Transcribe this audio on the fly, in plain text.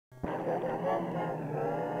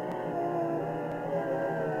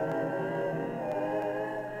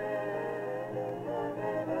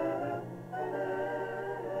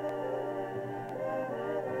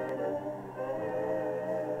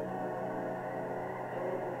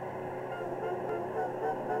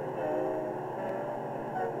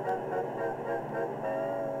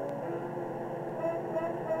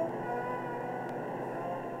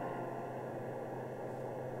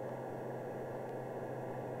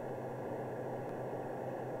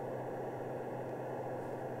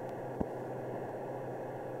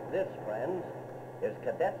This, friends, is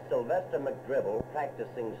Cadet Sylvester McDribble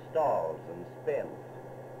practicing stalls and spins.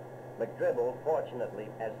 McDribble, fortunately,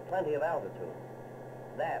 has plenty of altitude.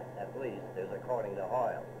 That, at least, is according to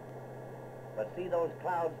Hoyle. But see those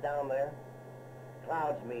clouds down there?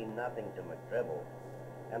 Clouds mean nothing to McDribble.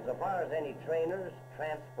 And so far as any trainers,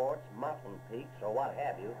 transports, mountain peaks, or what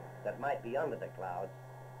have you, that might be under the clouds,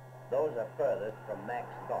 those are furthest from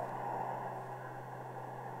Mac's thought.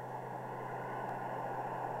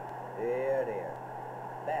 Dear, dear.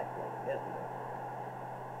 Baffling, isn't it?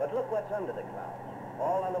 But look what's under the clouds,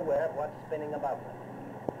 all unaware of what's spinning above them.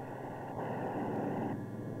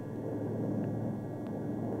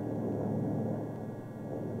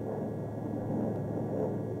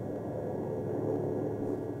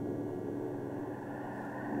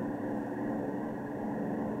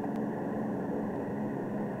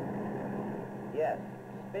 Yes,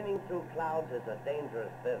 spinning through clouds is a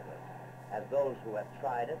dangerous business, as those who have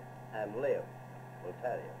tried it and lived will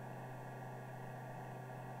tell you.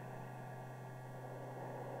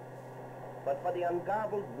 But for the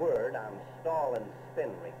ungarbled word on stall and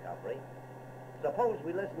spin recovery, suppose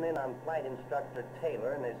we listen in on Flight Instructor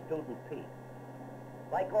Taylor and his student Pete.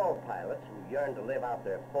 Like all pilots who yearn to live out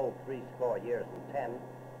their full 60 years and 10,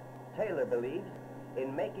 Taylor believes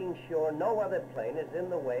in making sure no other plane is in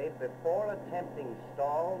the way before attempting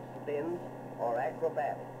stalls, spins, or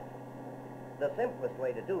acrobatics. The simplest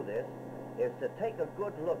way to do this is to take a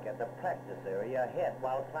good look at the practice area ahead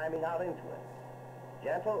while climbing out into it.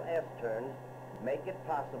 Gentle S-turns make it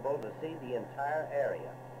possible to see the entire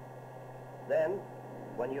area. Then,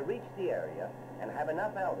 when you reach the area and have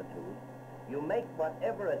enough altitude, you make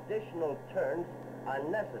whatever additional turns are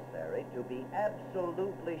necessary to be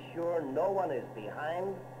absolutely sure no one is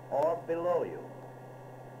behind or below you.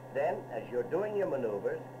 Then, as you're doing your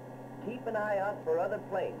maneuvers, keep an eye out for other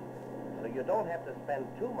planes, so you don't have to spend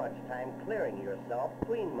too much time clearing yourself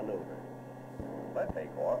between maneuvers. Let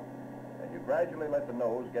take off, and you gradually let the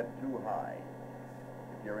nose get too high.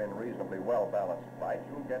 If you're in reasonably well-balanced flight,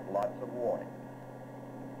 you'll get lots of warning.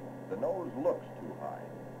 The nose looks too high.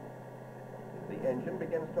 The engine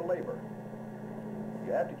begins to labor.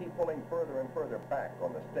 You have to keep pulling further and further back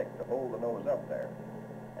on the stick to hold the nose up there.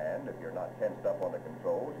 And if you're not tensed up on the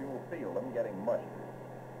controls, you'll feel them getting mushy.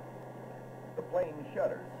 The plane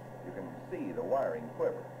shudders. You can see the wiring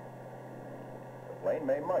quiver. The plane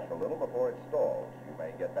may mush a little before it stalls. You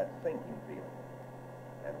may get that sinking feeling.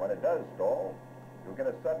 And when it does stall, you'll get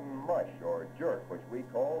a sudden mush or jerk, which we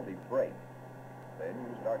call the brake. Then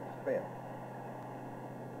you start to spin.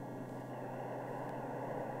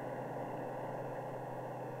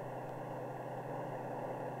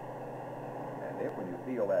 And if when you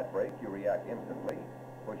feel that brake, you react instantly,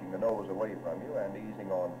 pushing the nose away from you and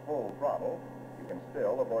easing on full throttle, you can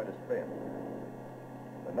still avoid a spin.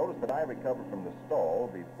 But notice that I recover from the stall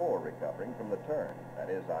before recovering from the turn. That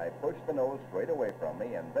is, I push the nose straight away from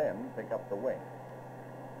me and then pick up the wing.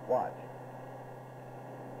 Watch.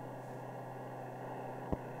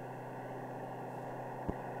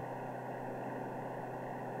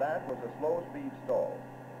 That was a slow-speed stall.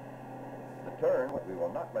 The turn, we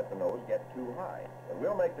will not let the nose get too high, but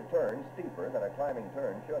we'll make the turn steeper than a climbing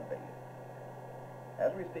turn should be.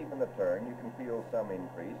 As we steepen the turn, you can feel some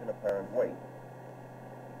increase in apparent weight.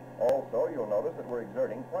 Also, you'll notice that we're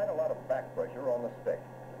exerting quite a lot of back pressure on the stick.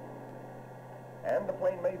 And the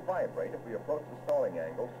plane may vibrate if we approach the stalling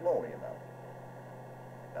angle slowly enough.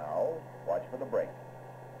 Now, watch for the brake.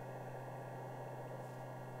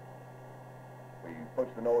 We push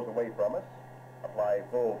the nose away from us, apply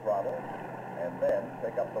full throttle, and then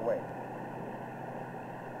pick up the wing.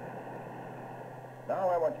 Now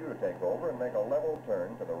I want you to take over and make a level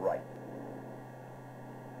turn to the right.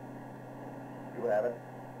 You have it.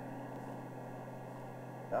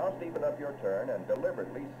 Now steepen up your turn and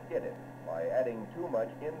deliberately skid it by adding too much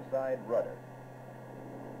inside rudder.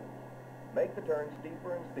 Make the turn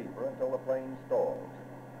steeper and steeper until the plane stalls.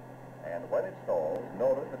 And when it stalls,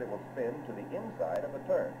 notice that it will spin to the inside of the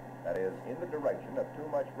turn, that is, in the direction of too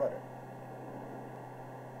much rudder.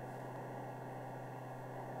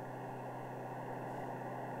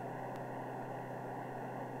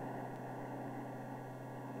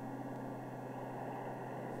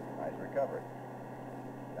 Nice recovery.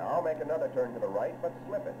 Now make another turn to the right, but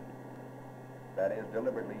slip it. That is,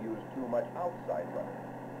 deliberately use too much outside rudder.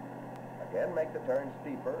 Again, make the turn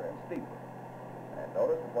steeper and steeper. And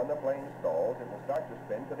notice that when the plane stalls, it will start to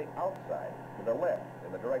spin to the outside, to the left,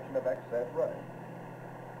 in the direction of excess rudder.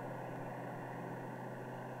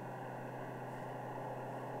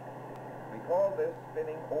 We call this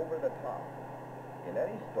spinning over the top. In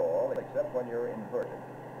any stall, except when you're inverted,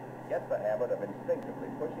 Get the habit of instinctively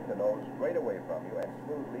pushing the nose straight away from you and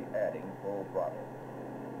smoothly adding full throttle.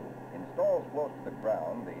 In stalls close to the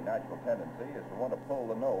ground, the natural tendency is to want to pull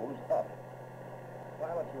the nose up.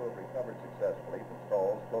 Pilots who have recovered successfully from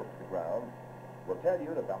stalls close to the ground will tell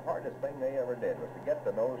you that the hardest thing they ever did was to get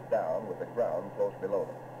the nose down with the ground close below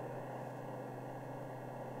them.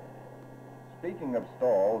 Speaking of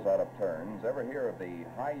stalls out of turns, ever hear of the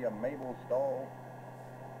Hiya Mabel stall?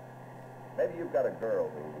 Maybe you've got a girl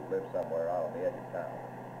who lives somewhere out on the edge of town.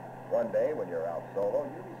 One day, when you're out solo,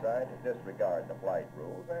 you decide to disregard the flight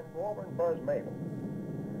rules and go over and buzz Mabel.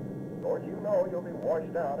 Of course, you know you'll be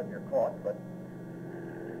washed out if you're caught, but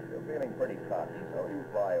you're feeling pretty cocky, so you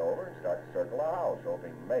fly over and start to circle the house,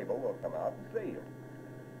 hoping Mabel will come out and see you.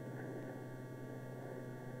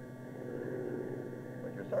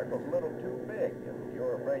 But your circle's a little too big, and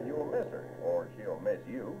you're afraid you'll miss her, or she'll miss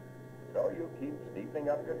you, so you keep steepening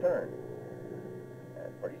up your turn.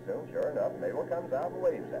 And pretty soon, sure enough, Mabel comes out and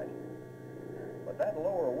waves at you. But that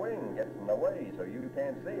lower wing gets in the way, so you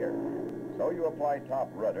can't see her. So you apply top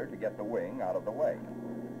rudder to get the wing out of the way.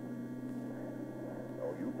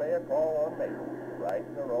 So you pay a call on Mabel, right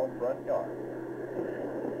in her own front yard.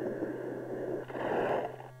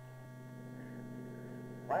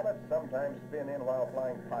 Pilots sometimes spin in while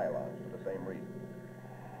flying pylons for the same reason.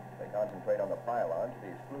 They concentrate on the pylons to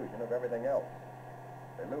the exclusion of everything else.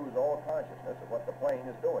 They lose all consciousness of what the plane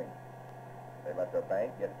is doing. They let their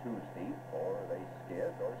bank get too steep, or they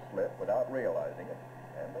skid or slip without realizing it,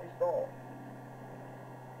 and they stall.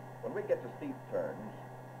 When we get to steep turns,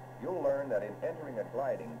 you'll learn that in entering a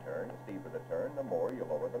gliding turn, the steeper the turn, the more you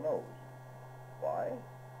lower the nose. Why?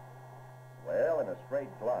 Well, in a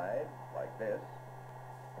straight glide, like this,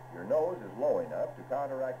 your nose is low enough to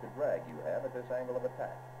counteract the drag you have at this angle of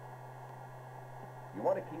attack. You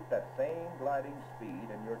want to keep that same gliding speed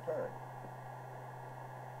in your turn.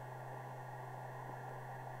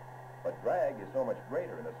 But drag is so much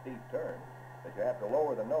greater in a steep turn that you have to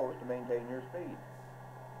lower the nose to maintain your speed.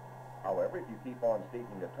 However, if you keep on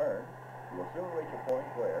steepening the turn, you will soon reach a point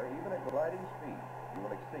where, even at gliding speed, you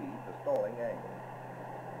will exceed the stalling angle.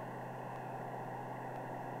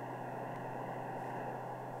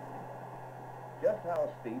 Just how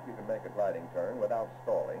steep you can make a gliding turn without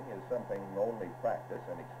stalling is something only practice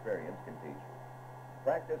and experience can teach you.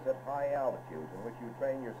 Practice at high altitudes in which you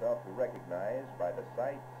train yourself to recognize by the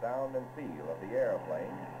sight, sound, and feel of the airplane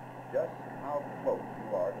just how close you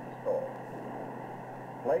are to the stall.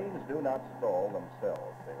 Planes do not stall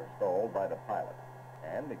themselves. They are stalled by the pilot.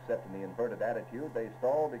 And, except in the inverted attitude, they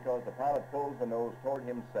stall because the pilot pulls the nose toward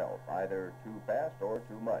himself, either too fast or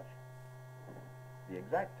too much. The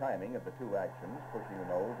exact timing of the two actions, pushing the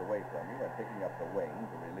nose away from you and picking up the wing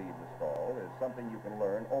to relieve the stall, is something you can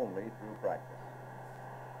learn only through practice.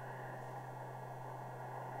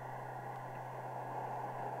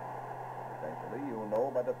 Eventually, you'll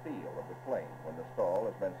know by the feel of the plane when the stall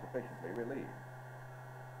has been sufficiently relieved.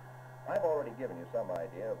 I've already given you some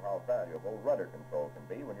idea of how valuable rudder control can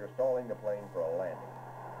be when you're stalling the plane for a landing.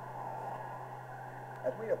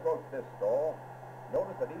 As we approach this stall,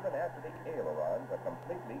 notice that even after the ailerons are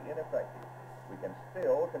completely ineffective, we can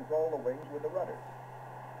still control the wings with the rudders.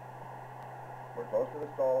 We're close to the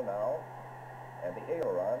stall now, and the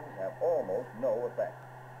ailerons have almost no effect.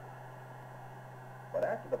 But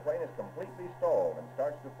after the plane is completely stalled and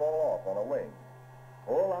starts to fall off on a wing,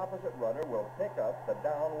 full opposite rudder will pick up the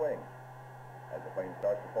down wing. As the plane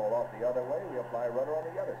starts to fall off the other way, we apply rudder on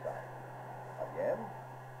the other side. Again,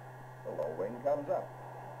 the low wing comes up.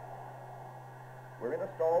 We're in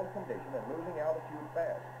a stalled condition and losing altitude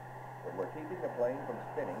fast, but we're keeping the plane from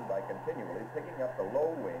spinning by continually picking up the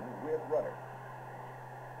low wing with rudder.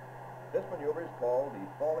 This maneuver is called the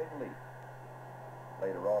falling leap.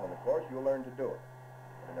 Later on in the course, you'll learn to do it.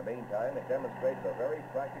 But in the meantime, it demonstrates a very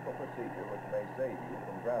practical procedure which may save you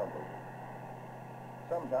from ground loop.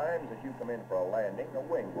 Sometimes, as you come in for a landing, a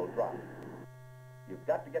wing will drop. You've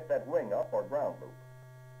got to get that wing up or ground loop.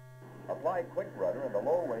 Apply quick rudder and the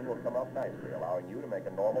low wing will come up nicely, allowing you to make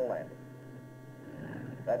a normal landing.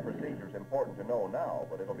 That procedure is important to know now,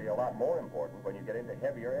 but it'll be a lot more important when you get into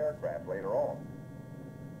heavier aircraft later on.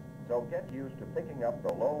 So get used to picking up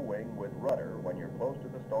the low wing with rudder when you're close to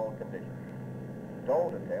the stalled condition.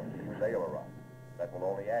 Don't attempt to use aileron. That will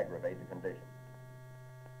only aggravate the condition.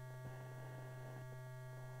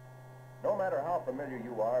 No matter how familiar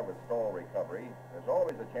you are with stall recovery, there's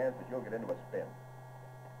always a chance that you'll get into a spin.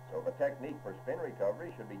 So the technique for spin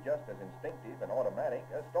recovery should be just as instinctive and automatic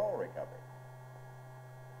as stall recovery.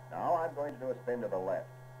 Now I'm going to do a spin to the left.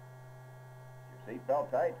 Is your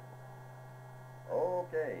seatbelt tight?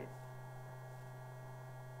 Okay.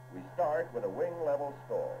 We start with a wing level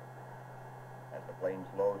stall. As the plane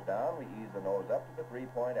slows down, we ease the nose up to the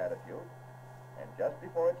 3-point attitude, and just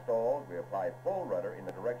before it stalls, we apply full rudder in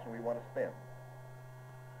the direction we want to spin.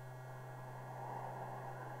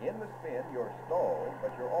 In the spin, you're stalled, but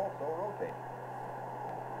you're also rotating.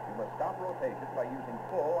 You must stop rotation by using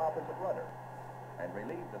full opposite rudder, and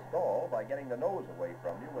relieve the stall by getting the nose away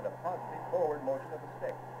from you with a positive forward motion of the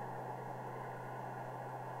stick.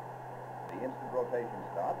 The instant rotation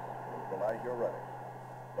stops, neutralize your rudders.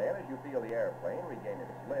 Then, as you feel the airplane regain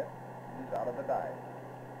its lift, ease out of the dive.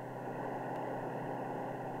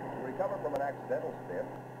 To recover from an accidental spin,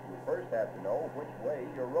 you first have to know which way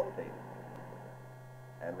you're rotating.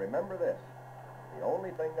 And remember this, the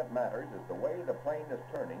only thing that matters is the way the plane is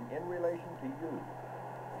turning in relation to you.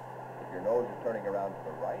 If your nose is turning around to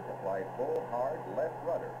the right, apply full, hard left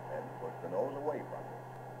rudder, and push the nose away from you.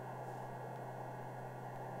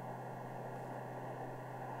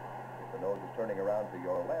 If the nose is turning around to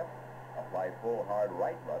your left, apply full, hard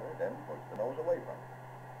right rudder, then push the nose away from you.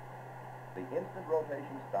 The instant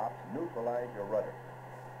rotation stops, neutralize your rudder.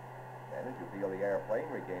 Then, as you feel the airplane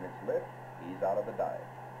regain its lift, ease out of the dive.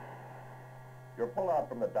 Your pull-out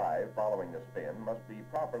from the dive following the spin must be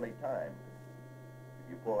properly timed.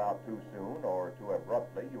 If you pull out too soon or too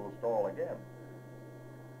abruptly, you will stall again.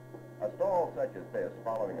 A stall such as this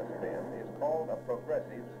following a spin is called a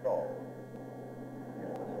progressive stall.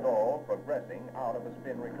 It's the stall progressing out of a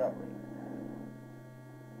spin recovery.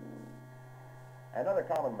 Another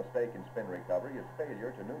common mistake in spin recovery is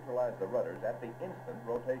failure to neutralize the rudders at the instant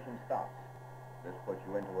rotation stops. This puts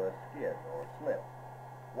you into a skid or slip.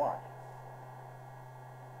 Watch.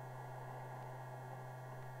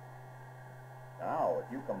 Now, if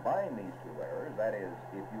you combine these two errors, that is,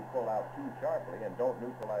 if you pull out too sharply and don't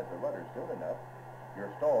neutralize the rudders soon enough, you're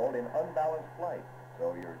stalled in unbalanced flight,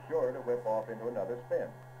 so you're sure to whip off into another spin.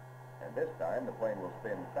 And this time, the plane will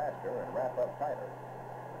spin faster and wrap up tighter.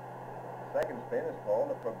 The second spin is called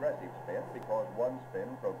a progressive spin because one spin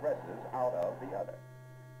progresses out of the other.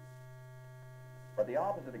 But the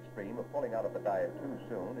opposite extreme of pulling out of the dive too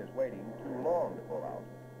soon is waiting too long to pull out.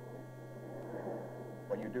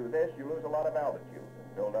 When you do this, you lose a lot of altitude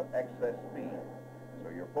and build up excess speed.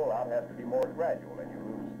 So your pull-out has to be more gradual, and you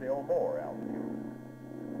lose still more altitude.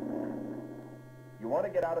 You want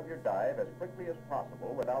to get out of your dive as quickly as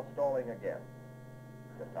possible without stalling again.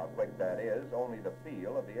 Just how quick that is, only the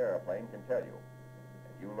feel of the airplane can tell you.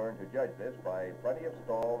 And you learn to judge this by plenty of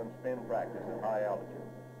stall and spin practice at high altitude.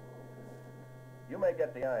 You may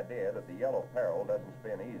get the idea that the yellow peril doesn't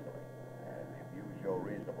spin easily, and if you show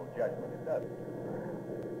reasonable judgment, it doesn't.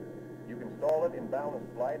 You can stall it in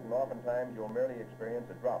balanced flight, and oftentimes you'll merely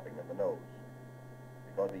experience a dropping of the nose.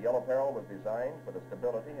 Because the yellow peril was designed for the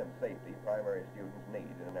stability and safety primary students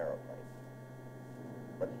need in an aeroplane.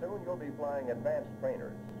 But soon you'll be flying advanced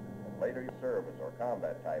trainers, and later service or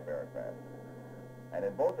combat type aircraft. And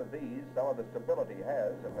in both of these, some of the stability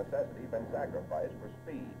has, of necessity, been sacrificed for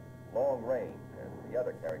speed, long range, and the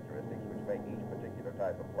other characteristics which make each particular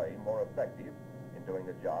type of plane more effective in doing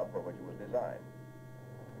the job for which it was designed.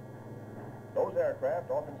 Those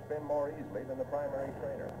aircraft often spin more easily than the primary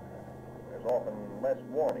trainer. There's often less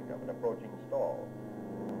warning of an approaching stall.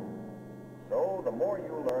 So, the more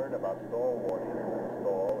you learn about stall warning,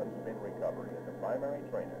 stall, and spin recovery in the primary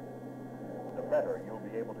trainer, the better you'll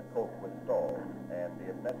be able to cope with stalls and,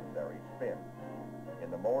 if necessary, spins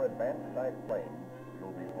in the more advanced type planes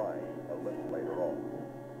you'll be flying a little later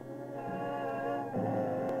on.